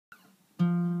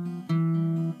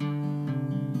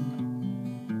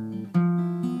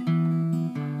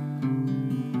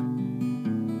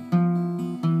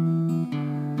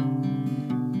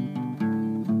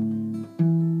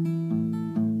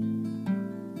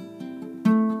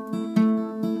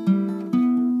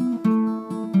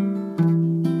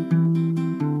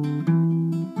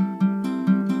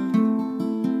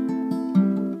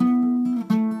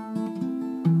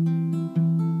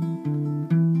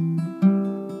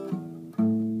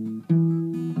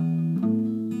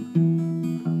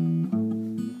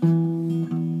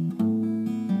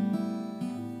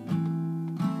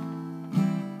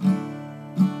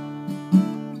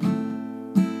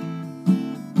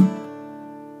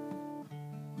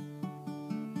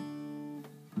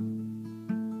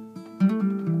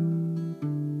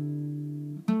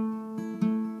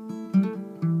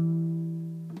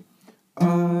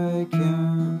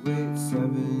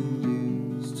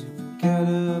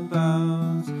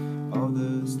about all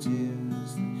those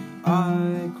tears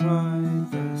I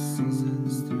cried the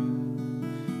seasons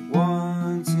through,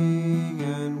 wanting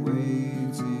and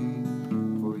waiting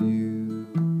for you.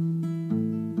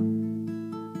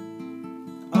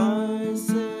 I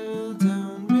sailed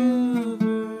down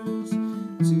rivers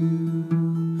to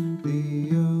the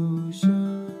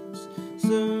oceans,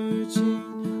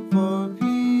 searching for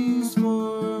peace,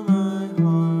 for my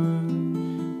heart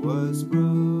was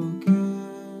broken,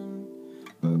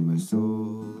 but my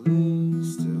soul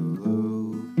is still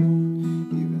open,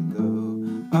 even though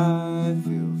I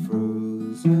feel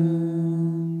frozen.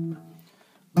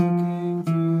 Looking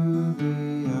through the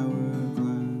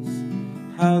hourglass,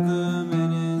 how the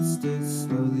minutes did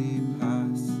slowly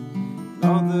pass, and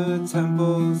all the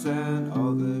temples and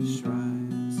all the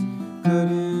shrines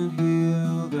couldn't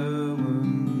heal the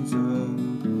wounds of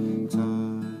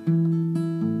time.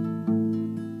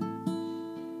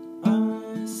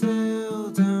 I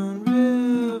sailed down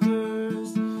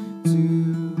rivers to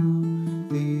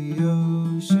the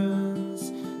oceans,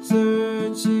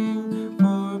 searching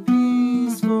for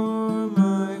peace, for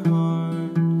my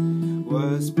heart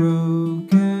was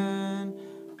broken,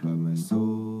 but my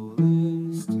soul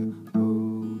is still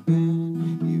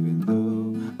open, even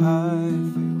though I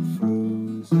feel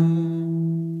frozen.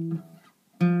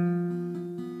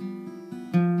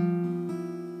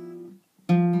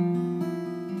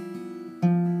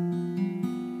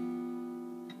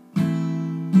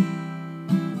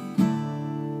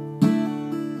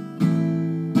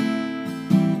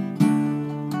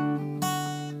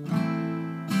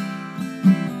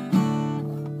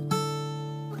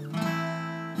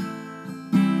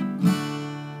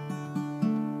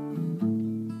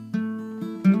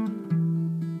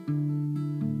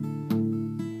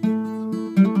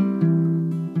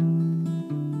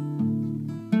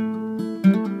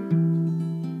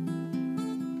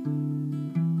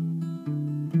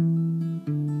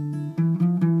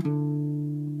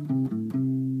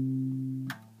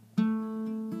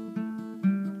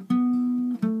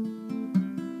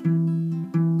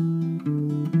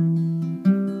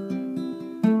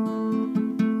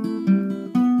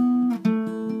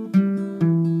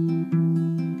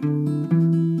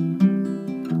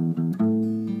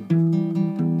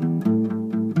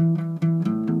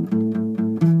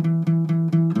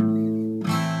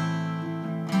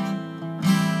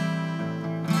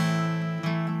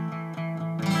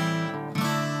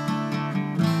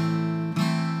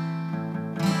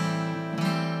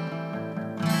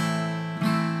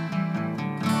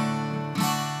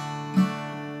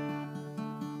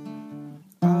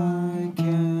 I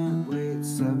can't wait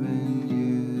 7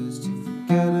 years to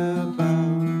forget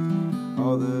about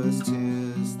all those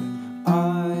tears that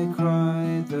I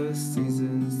cried the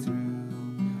seasons through,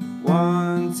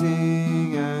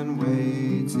 wanting and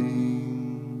waiting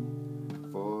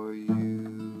for you.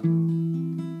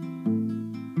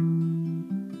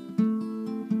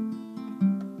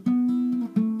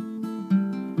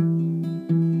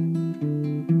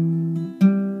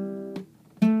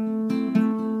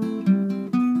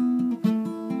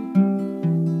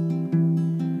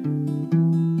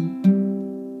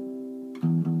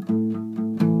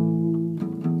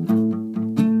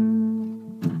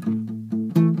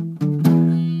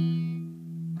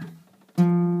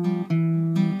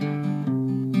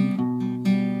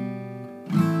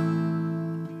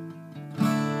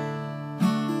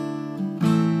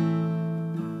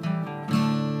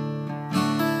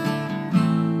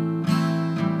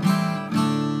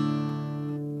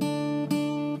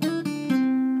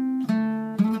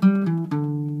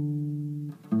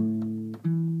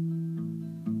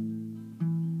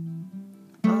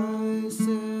 I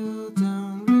sailed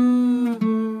down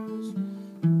rivers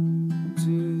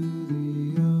to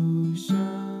the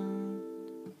ocean,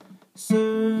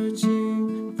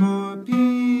 searching for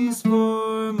peace,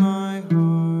 for my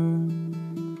heart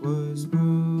was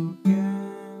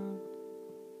broken,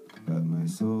 but my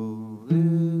soul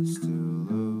is still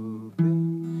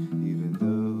open, even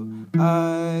though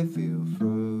I feel